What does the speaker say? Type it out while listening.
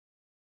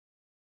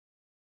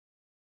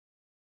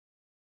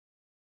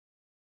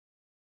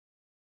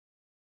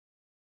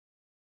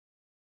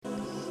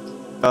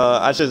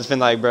I should have been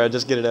like, bro,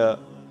 just get it out.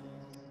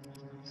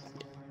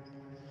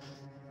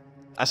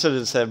 I should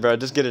have said, bro,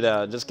 just get it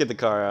out. Just get the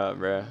car out,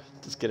 bro.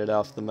 Just get it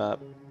off the map.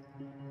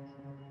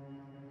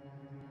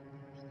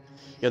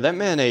 Yo, that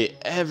man ate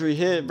every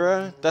hit,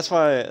 bro. That's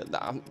why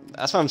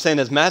I'm saying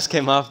his mask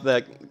came off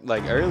that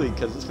like early,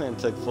 because this man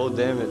took full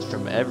damage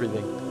from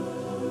everything.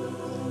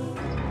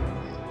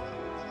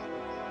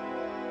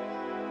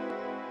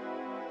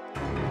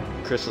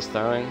 Chris was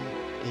throwing.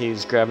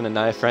 He's grabbing a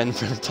knife right in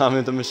front of Tommy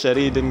with the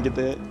machete. He didn't get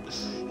the hit.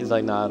 He's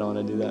like, nah, I don't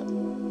want to do that.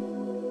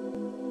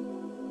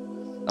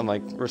 I'm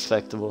like,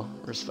 respectable,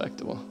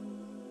 respectable.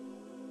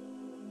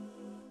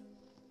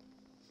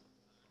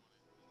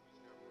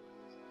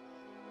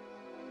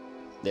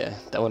 Yeah,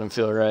 that wouldn't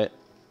feel right.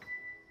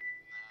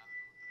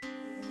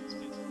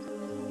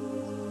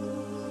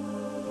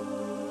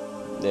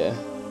 Yeah.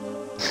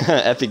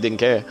 Epic didn't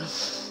care.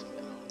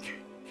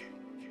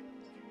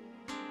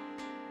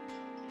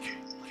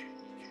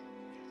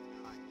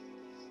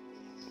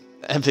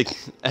 Epic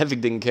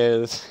didn't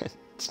care.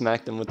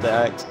 Smacked him with the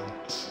axe.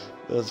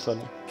 That was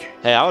funny.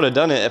 Hey, I would have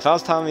done it if I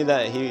was telling me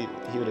that he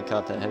would have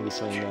caught that heavy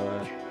swing. No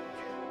lie.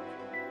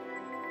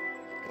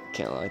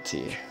 Can't lie to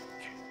you.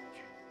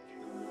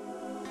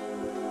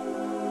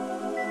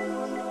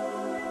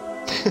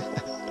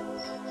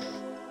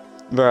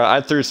 Bro,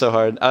 I threw so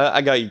hard.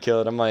 I got you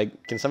killed. I'm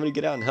like, can somebody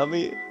get out and help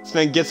me? This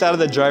man gets out of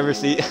the driver's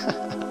seat.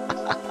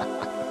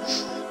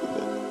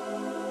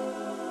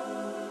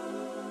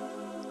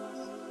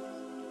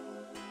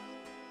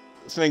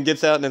 This man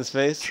gets out in his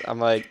face. I'm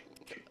like,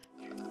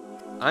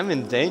 I'm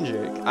in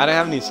danger. I don't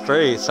have any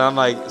spray, so I'm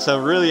like,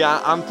 so really,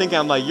 I'm thinking,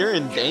 I'm like, you're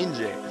in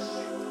danger.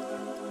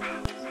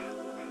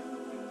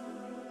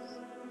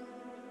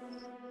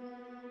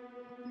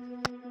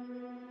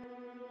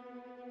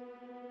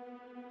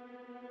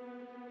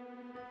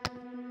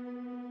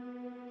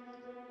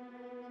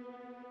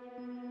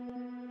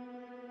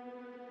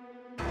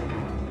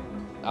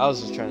 I was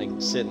just trying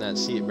to sit in that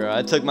seat, bro.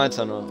 I took my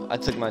tunnel. I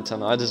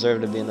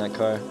deserve to be in that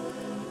car.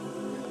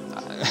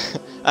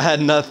 I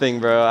had nothing,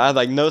 bro. I had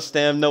like no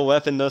stam, no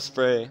weapon, no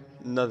spray,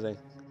 nothing.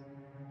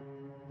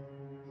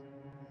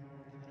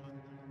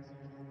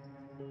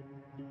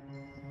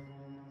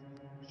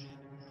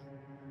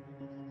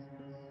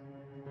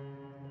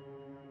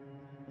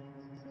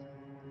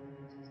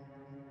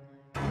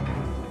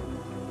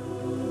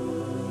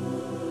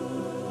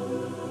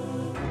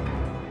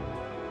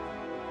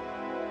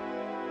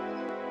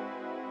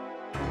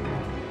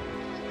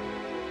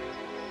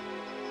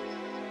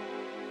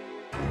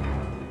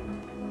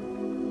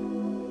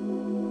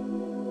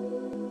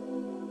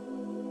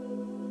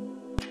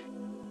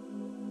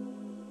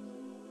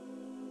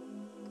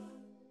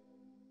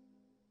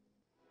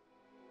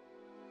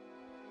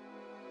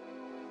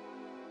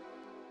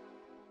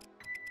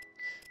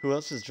 Who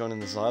else is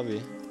joining this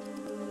lobby?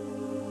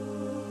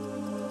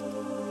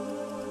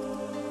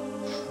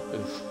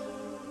 Oof.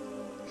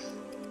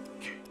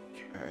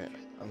 Alright,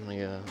 I'm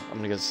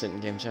gonna go sit in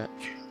game chat.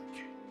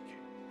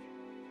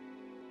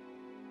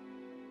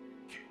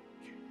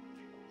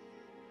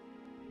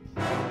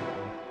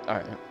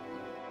 Alright.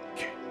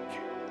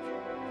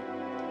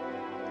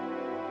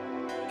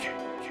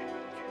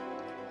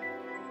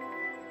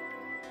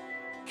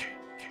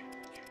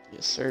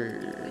 Yes,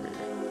 sir.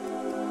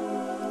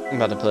 I'm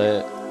about to play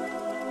it.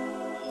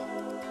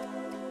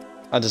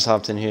 I just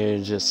hopped in here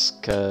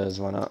just cause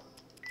why not?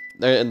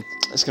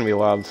 It's gonna be a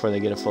while before they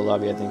get a full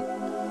lobby, I think.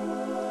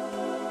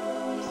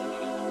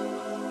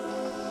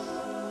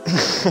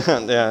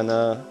 Yeah, I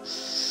know.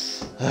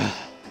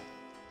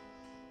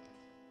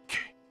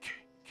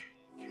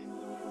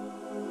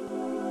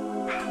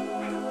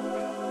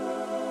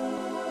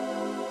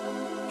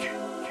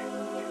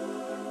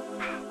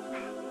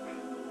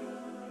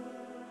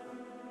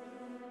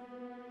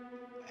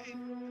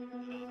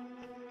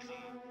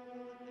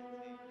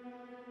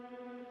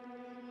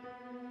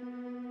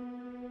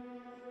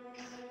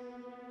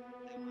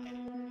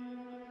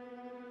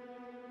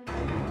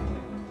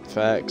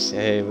 Facts.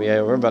 Hey,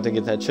 yeah, we're about to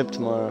get that chip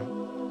tomorrow.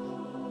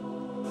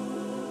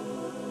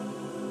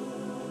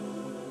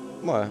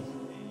 What?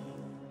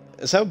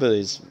 It's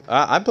Hellbillies.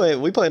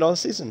 We played all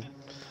season.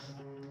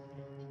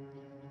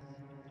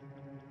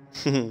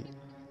 I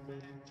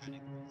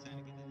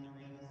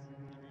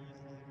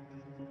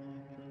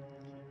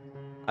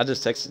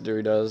just texted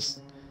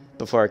Doritos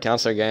before our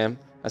counselor game.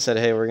 I said,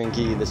 hey, we're gonna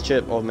give you this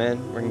chip, old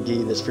man. We're gonna give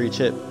you this free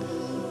chip.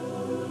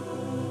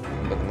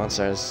 But the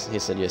Monstars, he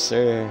said, yes,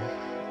 sir.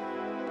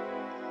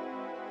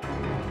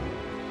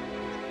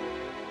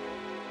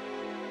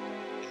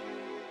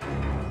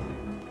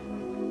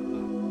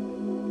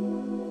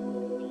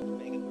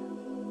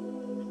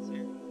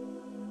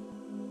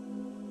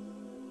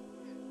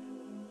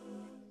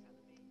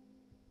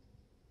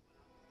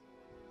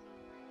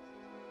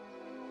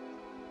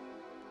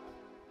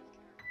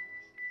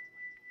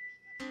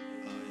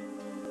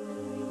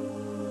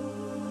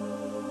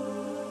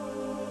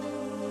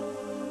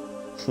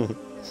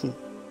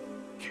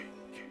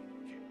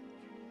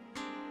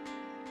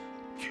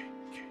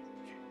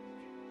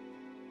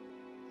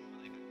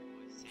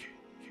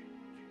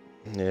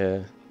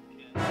 Yeah.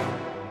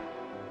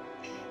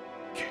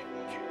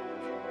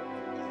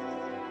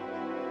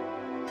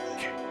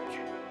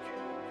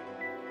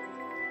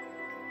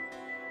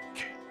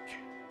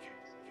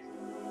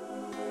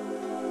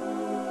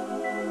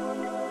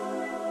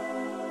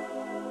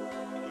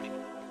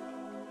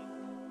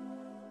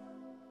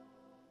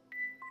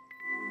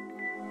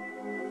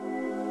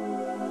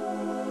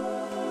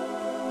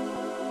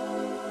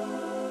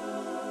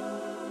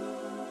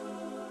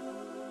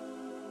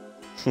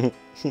 Oh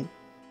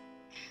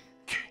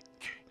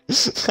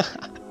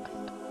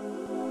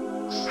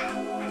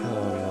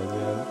my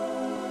god.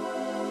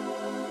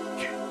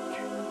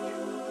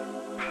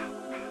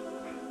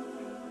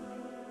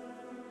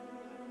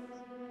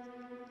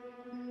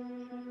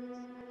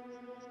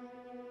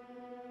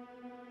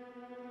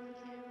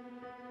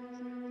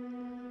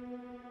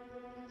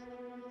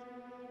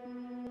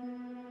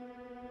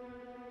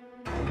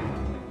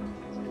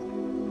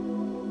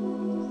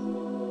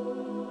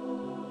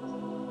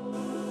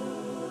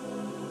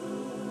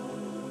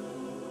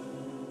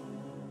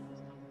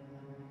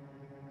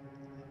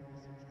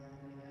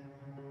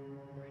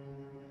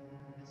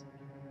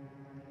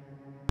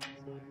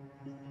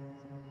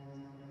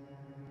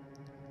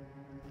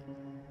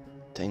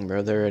 Dang,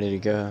 bro, they're ready to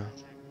go.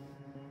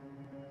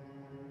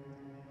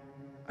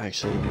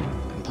 Actually,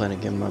 I'm playing a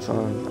game on my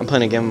phone. I'm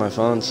playing a game on my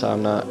phone, so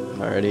I'm not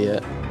ready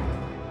yet.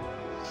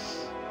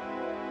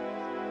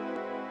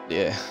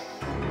 Yeah.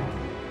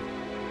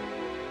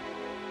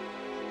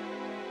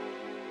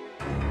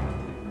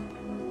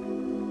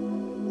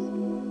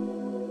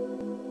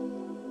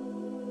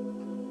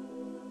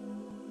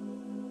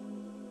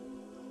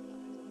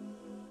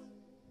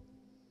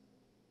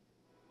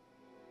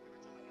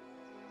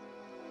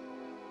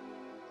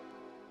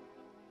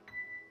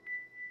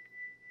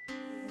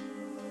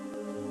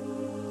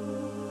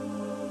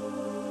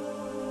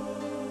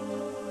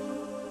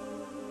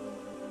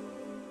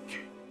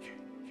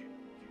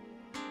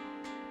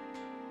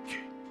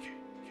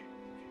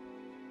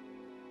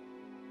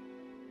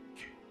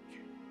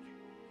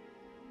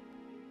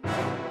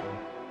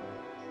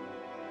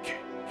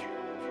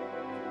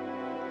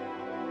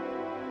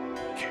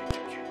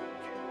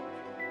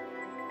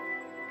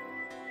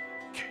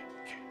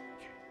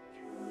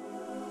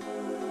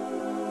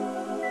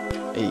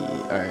 Hey,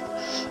 alright.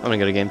 I'm gonna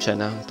go to game chat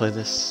now and play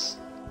this.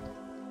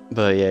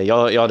 But yeah,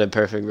 y'all did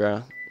perfect,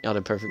 bro. Y'all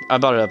did perfect. I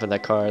bought it up in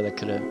that car. That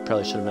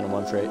probably should have been a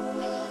 1 for 8.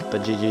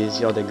 But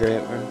GG's, y'all did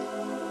great,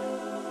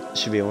 bro.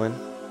 Should be a win.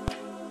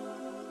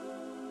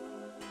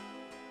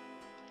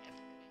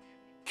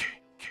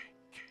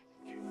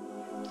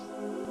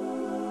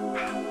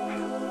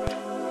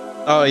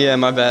 Oh yeah,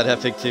 my bad,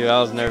 Epic too. I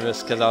was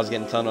nervous because I was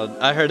getting tunneled.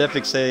 I heard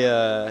Epic say,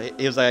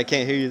 he was like, I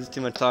can't hear you, there's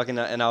too much talking,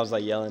 and I was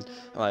like yelling.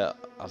 I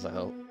was like,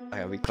 oh, I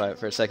gotta be quiet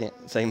for a second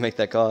so I can make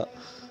that call.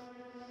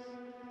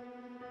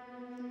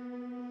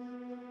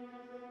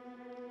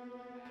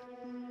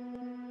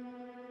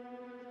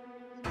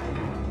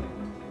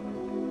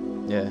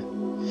 Yeah.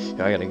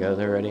 Yo, I gotta go,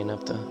 they're readying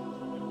up though.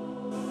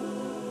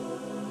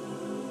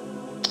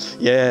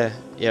 Yeah,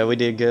 we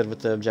did good with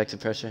the objective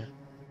pressure.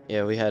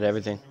 Yeah, we had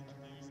everything.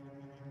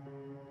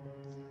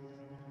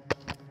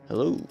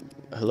 Hello.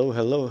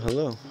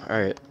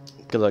 Alright,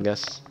 good luck,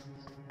 guys.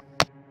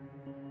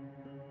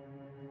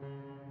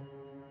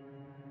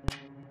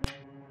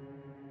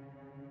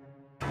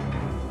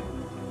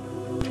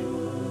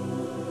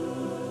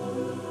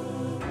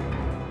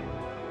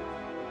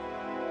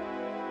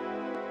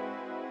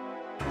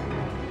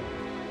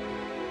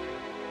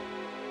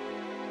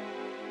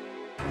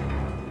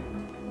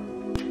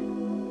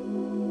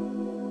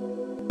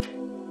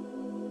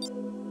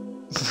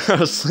 Bro,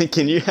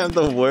 Slinkin, you have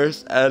the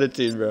worst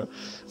attitude, bro.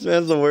 This man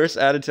has the worst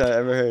attitude I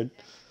ever heard.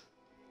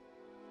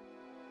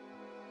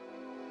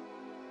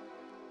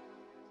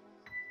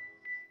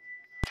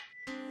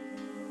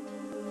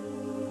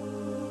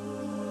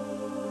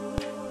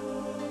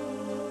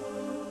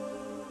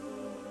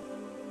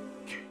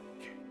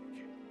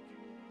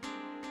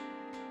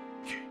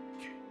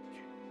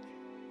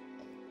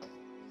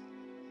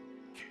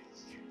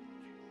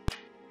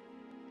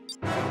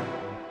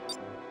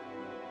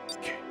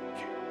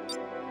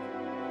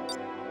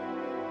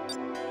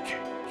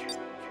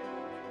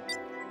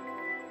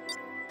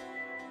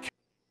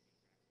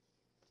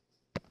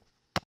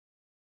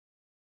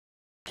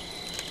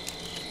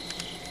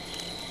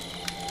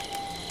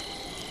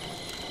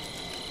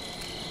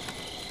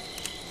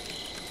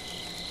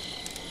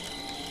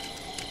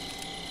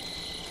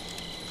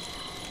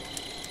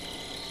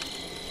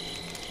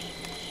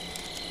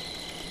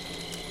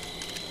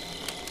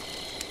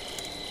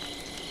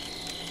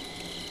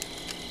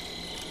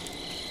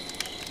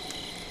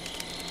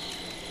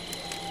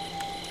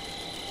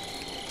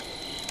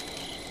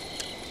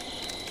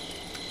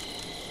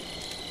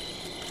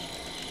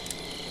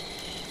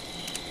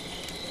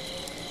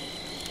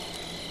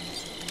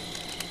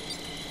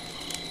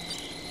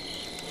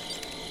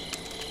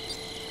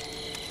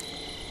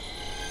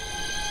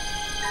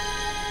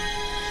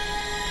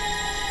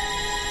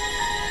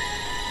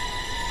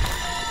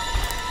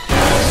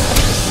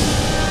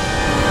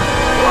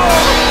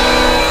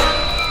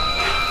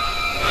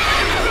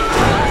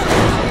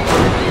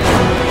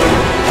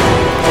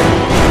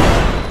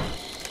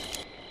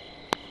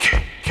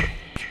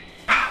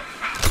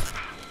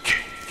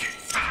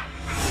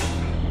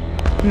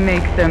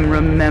 Make them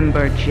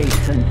remember,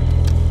 Jason.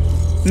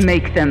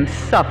 Make them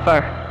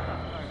suffer.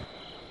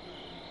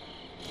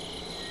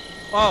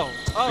 Oh,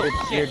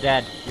 You're shit.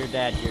 dead. You're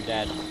dead. You're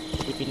dead.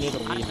 If you need to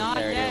leave this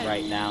area dead.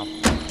 right now.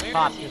 Where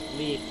Pop, is he? just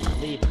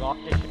leave. Leave. Go off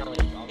the show.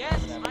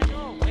 Yes, I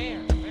know.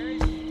 Where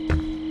is he?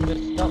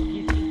 Just go.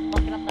 He's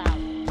fucking about.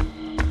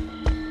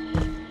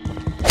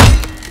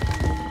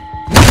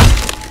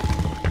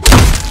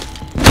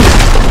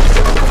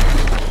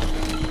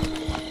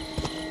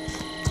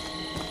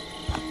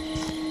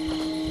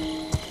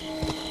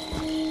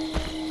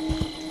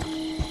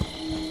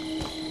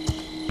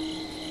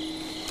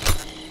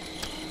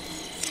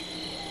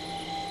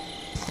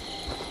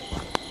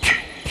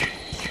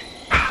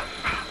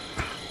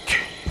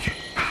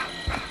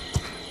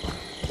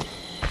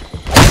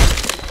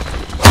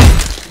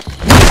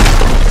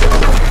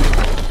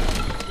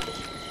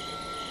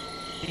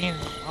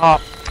 Oh,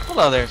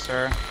 hello there,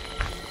 sir.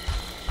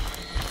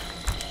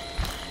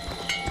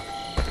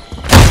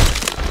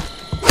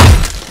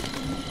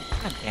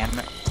 God damn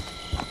it.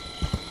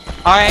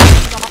 Alright,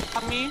 he's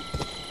on me.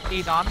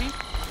 He's on me.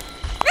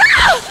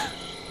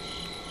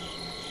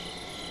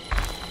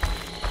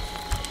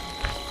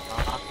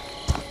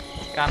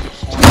 Got me.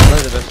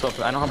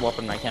 I don't have a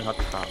weapon. I can't help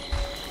you, Pop.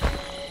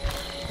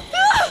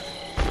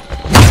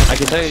 I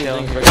can tell you Chill.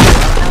 anything.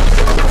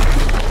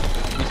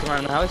 You come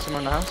around the house. Come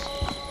around the house.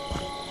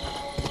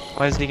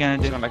 What is he gonna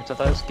do? Come back to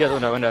the house. Get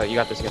the window. You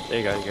got this. There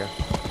you go. There you go.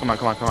 Come on.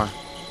 Come on. Come on.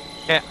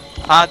 Okay.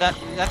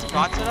 That's a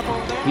broad setup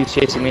over there? He's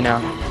chasing me now.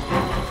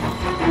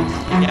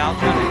 Yeah, I'll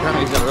try to.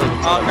 Apparently he's got a really good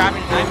Oh, setup.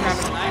 grabbing a knife,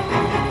 grabbing a knife.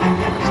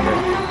 That's good.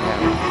 Yeah.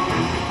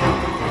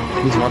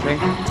 He's morphing.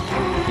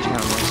 He's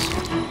trying to miss.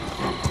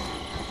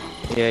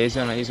 Yeah, he's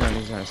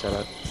gonna set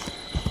up.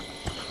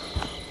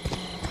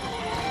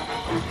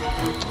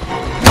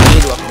 I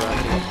need to up for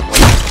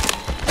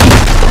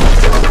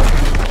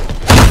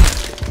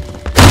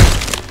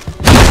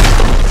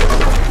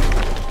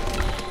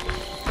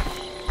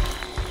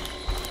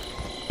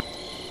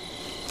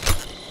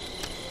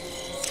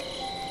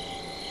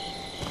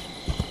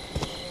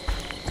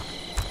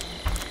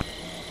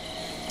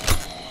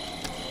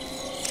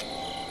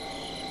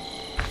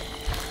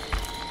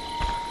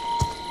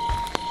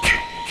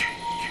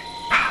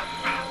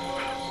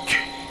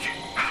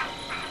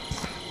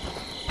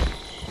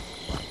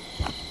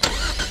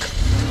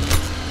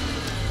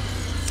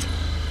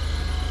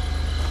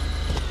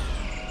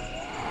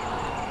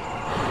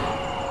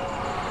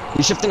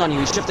He's shifting on you.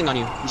 He's shifting on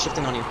you. He's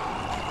shifting on you.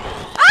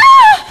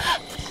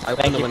 I opened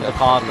Thank the you for window. the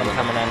call. I'm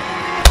coming in.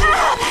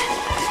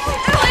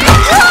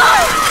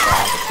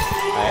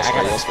 I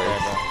got Let's it.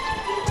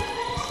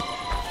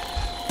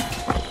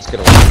 Let's get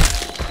away.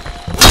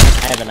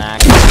 I have an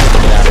axe.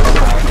 Get out of the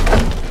house.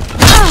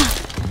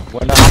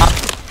 Window up.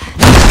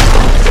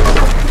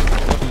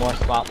 One more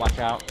spot. Watch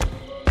out.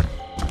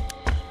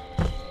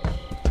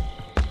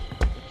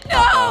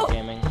 No.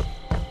 Gaming.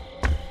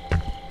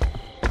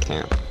 I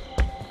can't.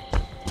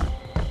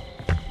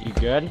 You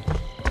good?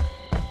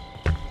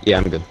 Yeah,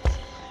 I'm good.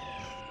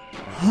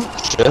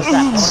 Shift. What's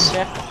that? One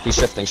shift? He's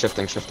shifting.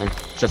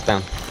 Shift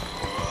down.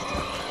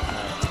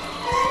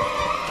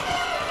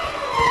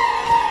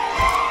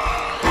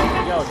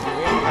 Yo, do you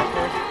hear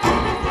pressure?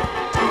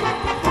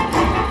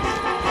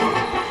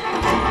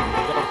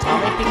 Yo,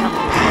 Tommy, if he comes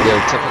through. Yo,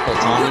 typical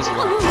Tommy's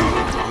left.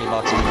 Tommy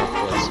boxes left,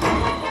 boys.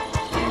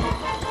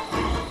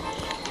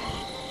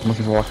 I'm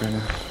looking for Walker right now.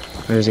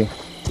 Where is he?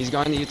 He's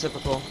going to you,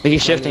 typical.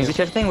 He's shifting. Is he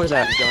shifting? Where's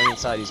that? He's going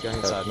inside. He's going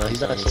inside. No, he's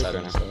going not inside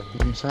shifting. right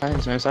now. Inside.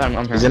 He's inside.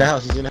 I'm here. He's in the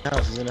house. He's in the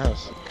house. He's in the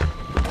house.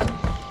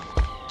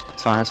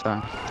 It's fine. It's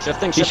fine.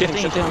 Shifting He's on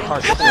shifting.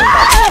 car. Shifting on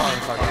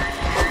car.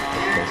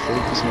 Okay, so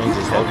this means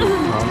he's helping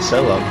on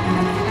sell up.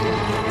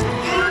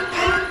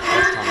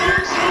 That's Tommy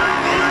box.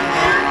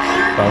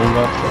 Probably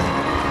about to.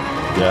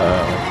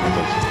 Yeah, I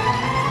think so.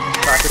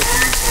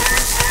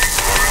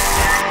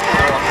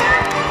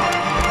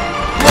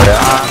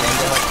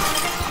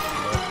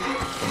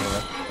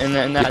 In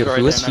that Dude, door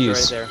who right is there. fuse?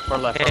 Right there. Far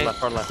left. Hey.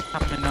 Far left.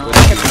 Coming over.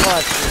 Who's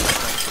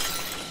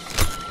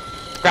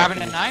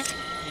Grabbing a knife?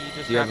 You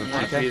just Do you have grabbing a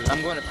a knife? PK?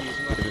 I'm going to fuse.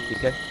 Give it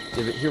PK.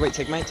 Give it. Here, wait.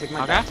 Take my Okay.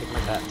 bat. Take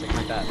my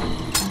bat.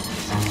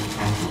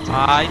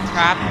 I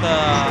trapped the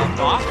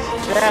box.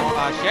 Shift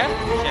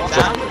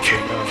down.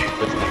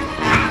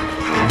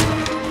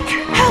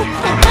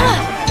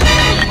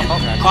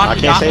 I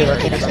can't save. I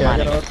can't save. I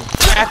gotta open.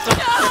 It's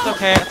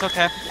okay. It's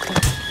okay.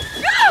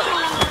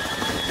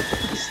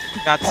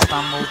 Got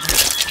stumbled.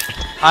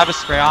 I have a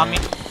spray on me.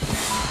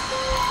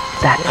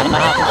 That's my time.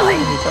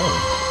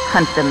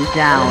 Hunt them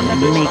down and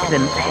make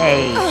them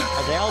pay.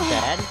 Are they all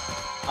dead?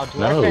 Oh,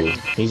 No, Dwarf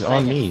he's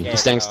on me. He's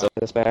staying still.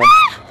 This bad.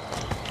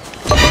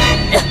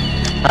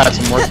 That's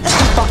some more.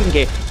 Fucking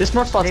gay. This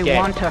more spot's They gay.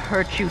 want to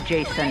hurt you,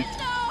 Jason.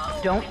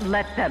 Don't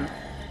let them.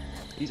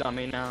 He's on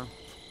me now.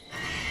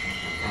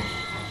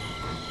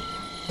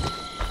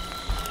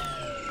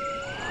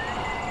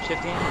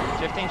 Shifting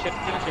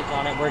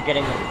on it. We're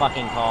getting the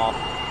fucking call.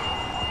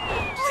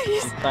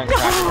 Please.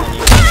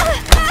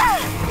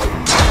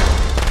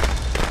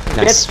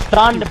 Get Nice.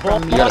 stunned, boy.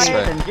 You gotta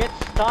spray. Get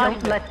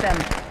stunned. Don't let them.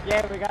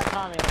 Yeah, we got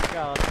Tommy. Let's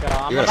go. Let's go.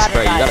 I'm You gotta about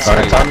spray. to You die. gotta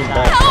spray. Tommy's Die.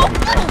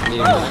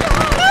 back.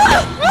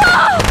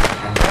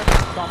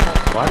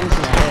 Why does this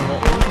man let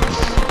me?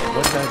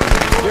 What did I do?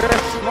 You're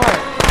smart.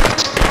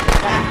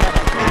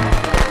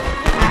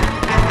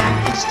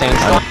 He's staying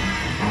strong.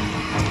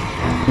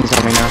 He's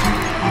on me now.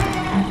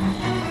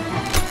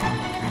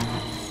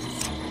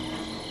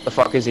 The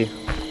fuck is he?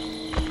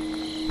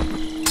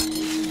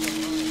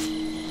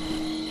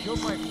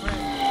 What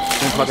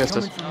the fuck is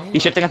this?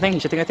 He's shifting, I think.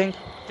 He's shifting.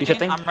 He's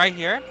shifting. I'm right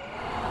here.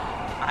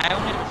 I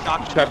only have a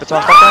shotgun. Trap it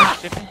off, fuck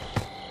Shifting.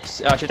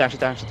 down. Shit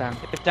down.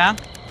 Shift down.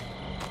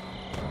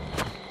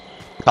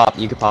 Pop,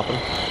 you can pop him.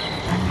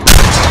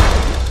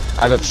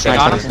 I have a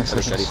got him.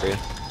 machete for you.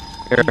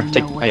 Here,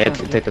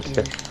 take it.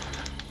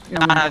 No,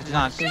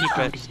 just keep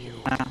it.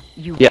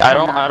 Yeah, I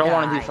don't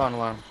want to do fun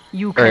alone.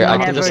 You can Alright, I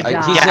never can just.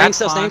 die. He's Yeah,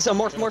 staying fine. still.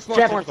 Morph. More More.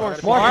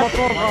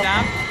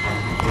 down.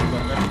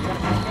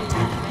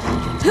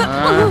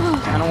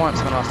 I don't want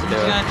someone else to do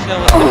Just it. gonna chill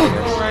with the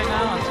people right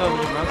now until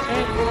we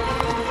rotate.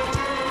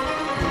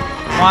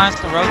 Want us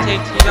to rotate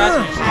to you guys,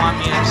 or you just want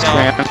me to chill?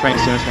 I'm spraying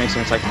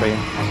soon, like for you.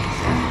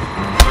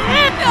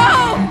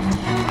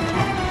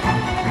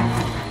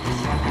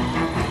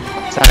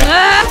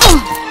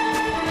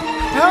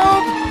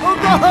 Help! Oh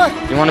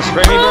God! You want to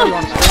spray me, bro? You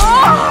want to spray me?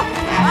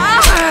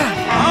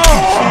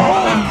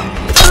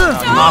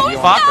 Oh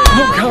fuck!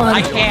 Oh God!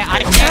 I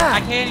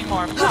can't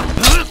anymore.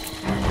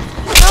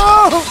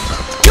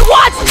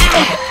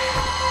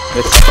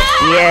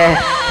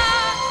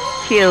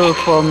 Yes. Kill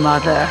for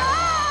mother.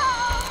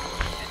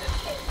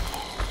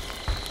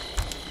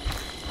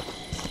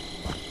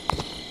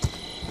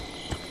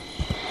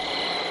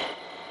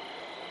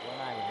 We're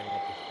not even gonna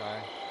get this car.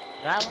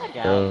 Did I like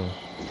out?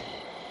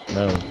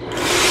 No.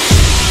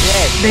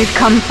 They've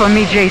come for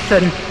me,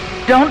 Jason.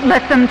 Don't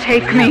let them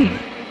take me.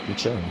 You're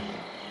chilling.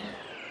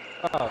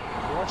 Oh,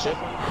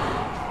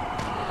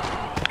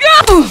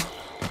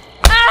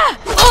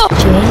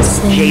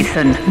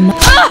 Jason,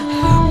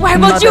 Why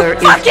won't Mother you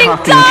is fucking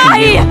talking to die?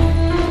 you.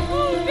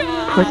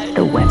 Put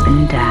the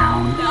weapon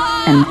down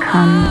and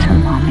come to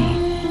mommy.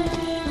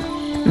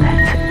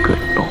 That's a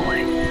good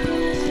boy.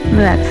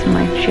 That's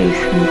my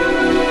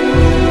Jason.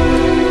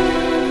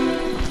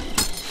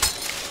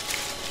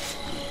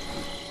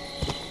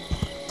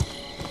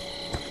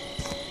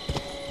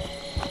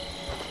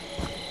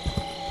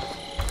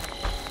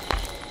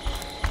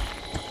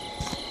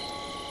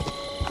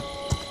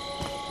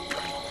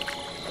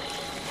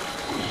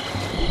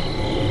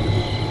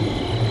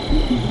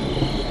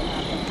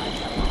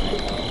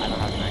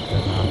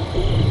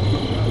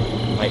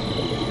 Wait.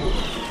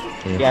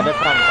 Yeah, they're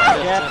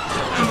probably. Yeah.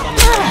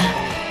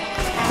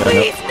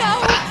 Please, no!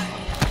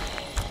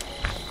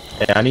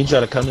 Hey, I need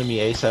y'all to come to me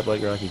ASAP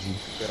like Rocky G.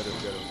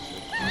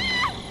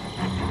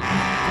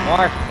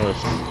 More. Oh,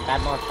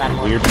 Bad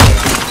more. weird.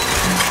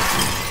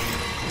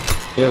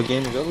 Yo,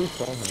 game, go lose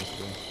Farmhouse,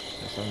 bro.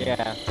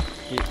 Yeah.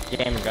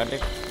 Game got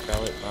it.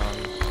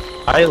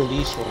 I at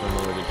least want to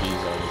know where the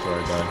keys are before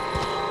I die.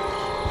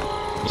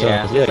 So,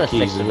 Yeah, if you it's had a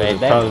keys, 6 it of would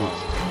 8. probably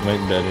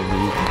make better,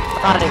 dude.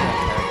 Not even a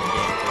terrible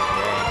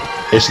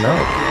game. It's not.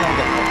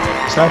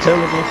 It's not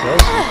terrible for us.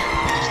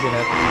 It's just gonna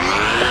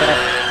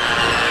happen.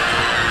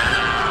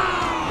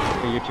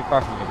 You're too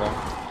far from me, bro.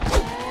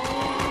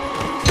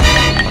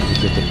 You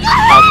get the-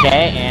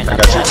 Okay, and I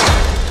got you.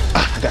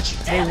 I got you.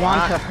 They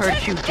want to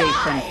hurt you,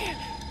 Jason.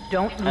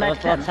 Don't let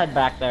let's them. head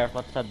back there.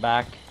 Let's head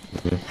back.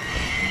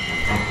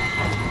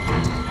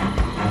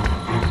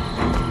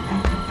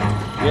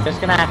 You're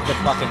just gonna have to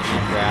fucking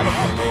hand grab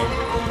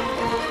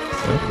somebody.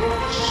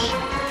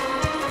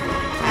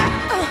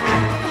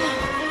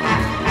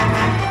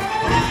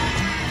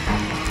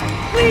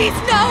 Please,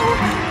 no!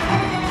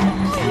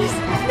 Please,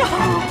 no!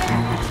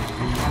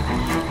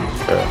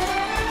 Yeah.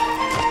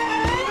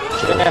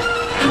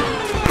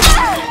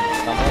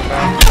 Somewhere, bro.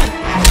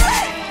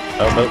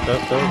 Oh.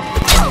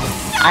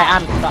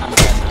 I'm dead.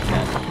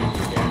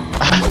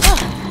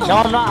 No,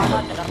 I'm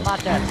not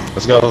dead.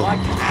 Let's go. Fuck.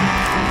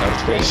 That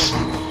was good.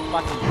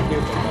 Fucking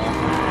stupid, bro.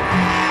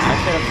 I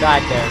should have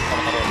died there.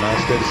 No,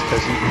 it's good. It's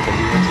because he went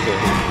to get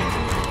him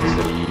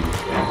instead of you.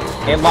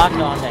 It locked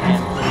onto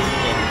him.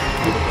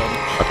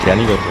 Okay, I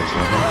need to go first.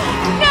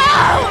 No!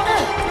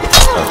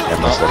 Oh, I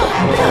messed that up.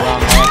 Went the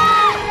wrong way.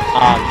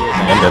 Oh, you're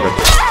And dead. better.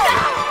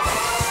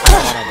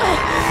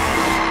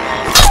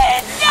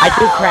 I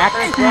do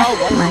crackers, bro.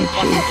 What That's my the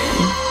fuck is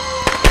Jason.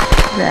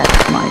 That's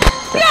my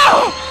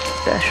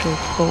special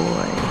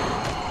boy.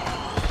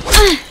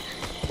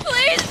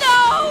 Please, no!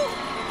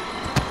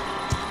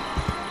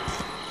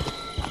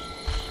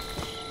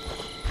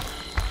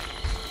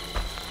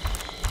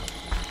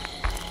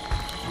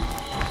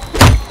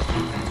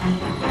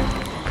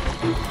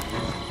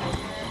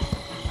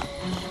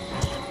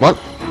 What?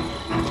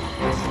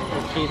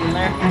 cheese in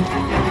there?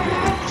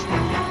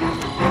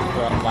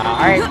 Bro, wow.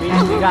 Alright, we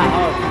got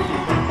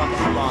fucking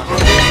spawn.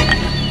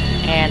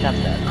 And I'm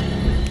dead.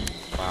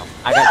 Wow.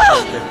 I got so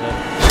stupid.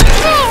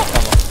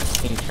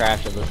 Almost team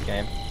trash of this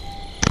game.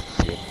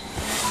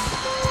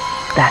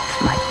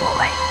 That's my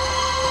boy.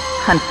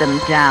 Hunt them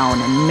down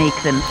and make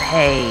them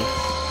pay.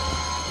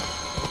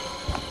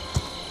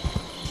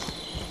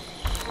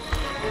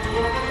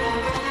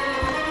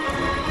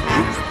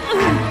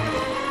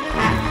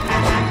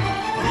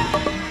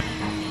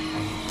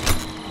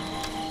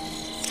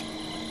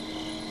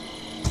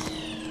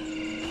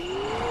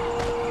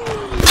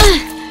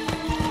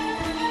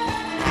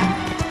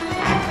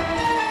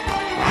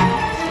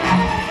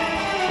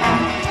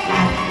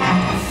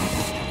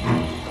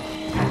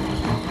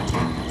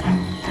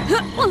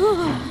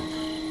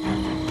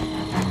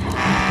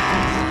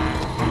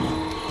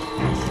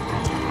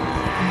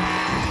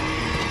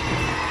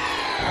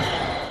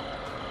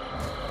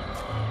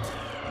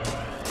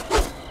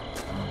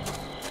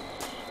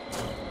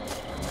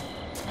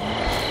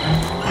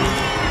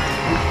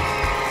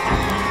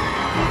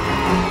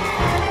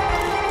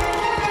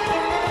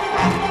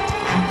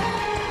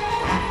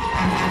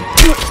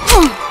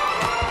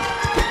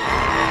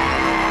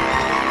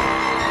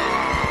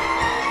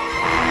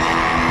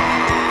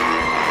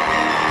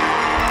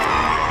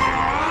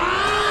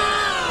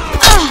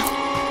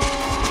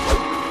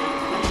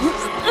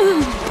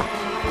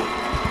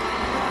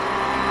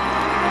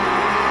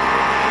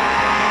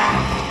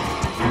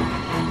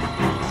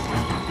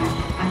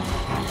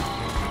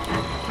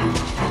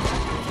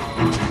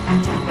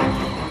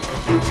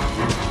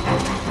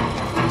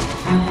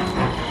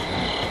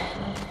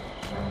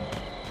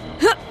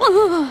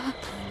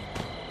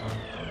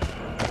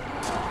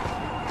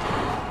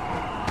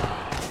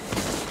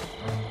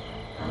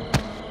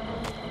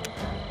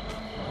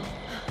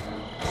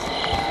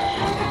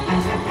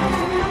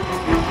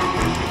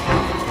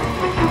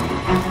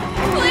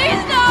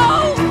 Please,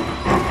 no!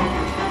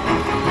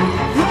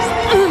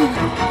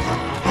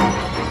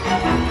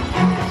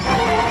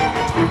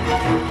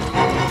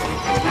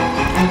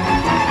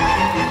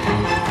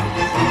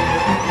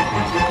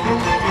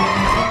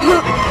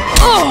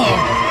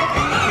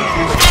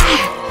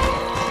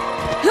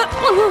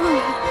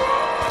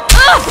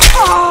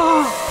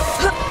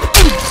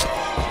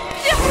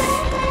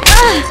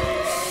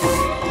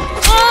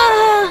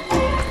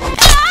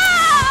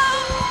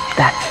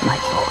 That's my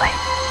boy.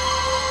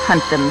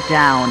 Hunt them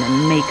down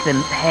and make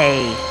them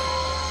pay.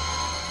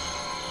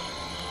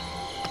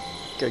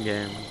 Good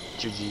game.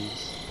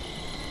 GG's.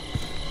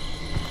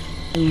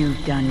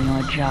 You've done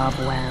your job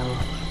well,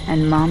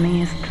 and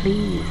Mommy is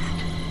pleased.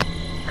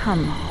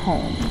 Come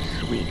home,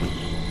 sweetie.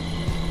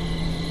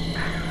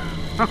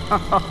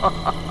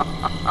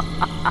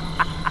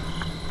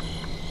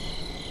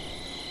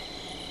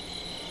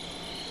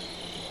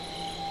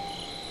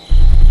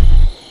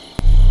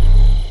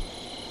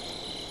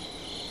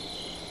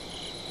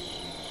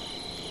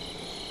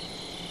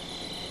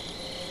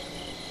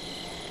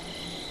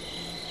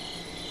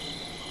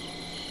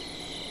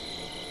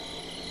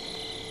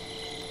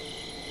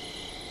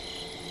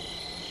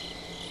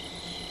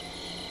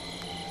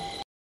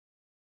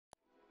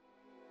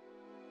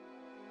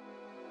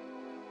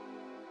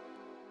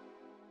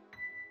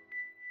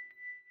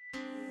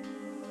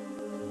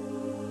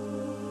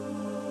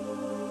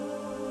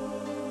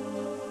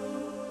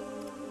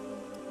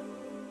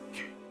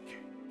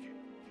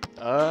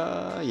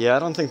 Yeah, I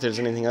don't think there's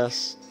anything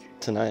else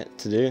tonight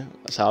to do,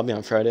 so I'll be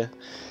on Friday.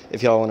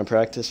 If y'all want to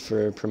practice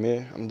for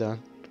Premiere, I'm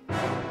down.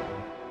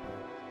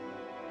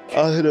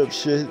 I'll hit up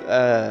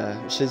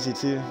Shizzy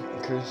too,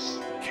 and Chris.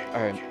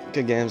 Alright,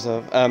 good games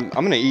though. I'm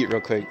gonna eat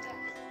real quick.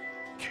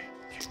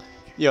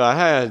 Yo, I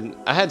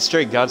had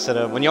straight God set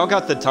up. When y'all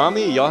got the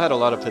Tommy, y'all had a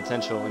lot of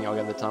potential when y'all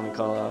got the Tommy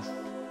call off.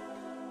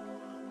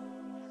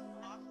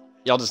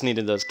 Y'all just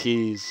needed those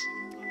keys.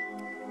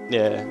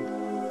 Yeah.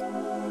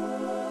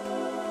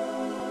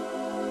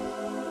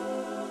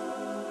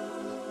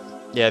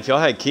 Yeah, if y'all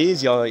had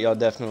keys, y'all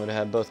definitely would have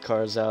had both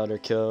cars out or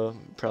kill.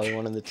 Probably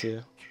one of the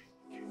two.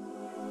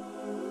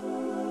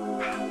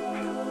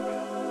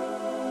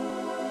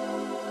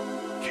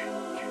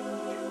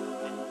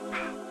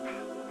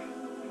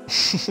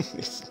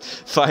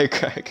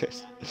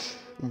 Firecrackers.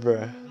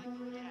 Bruh.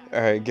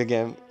 Alright, good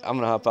game. I'm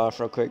gonna hop off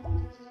real quick.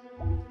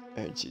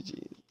 Alright,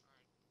 GG.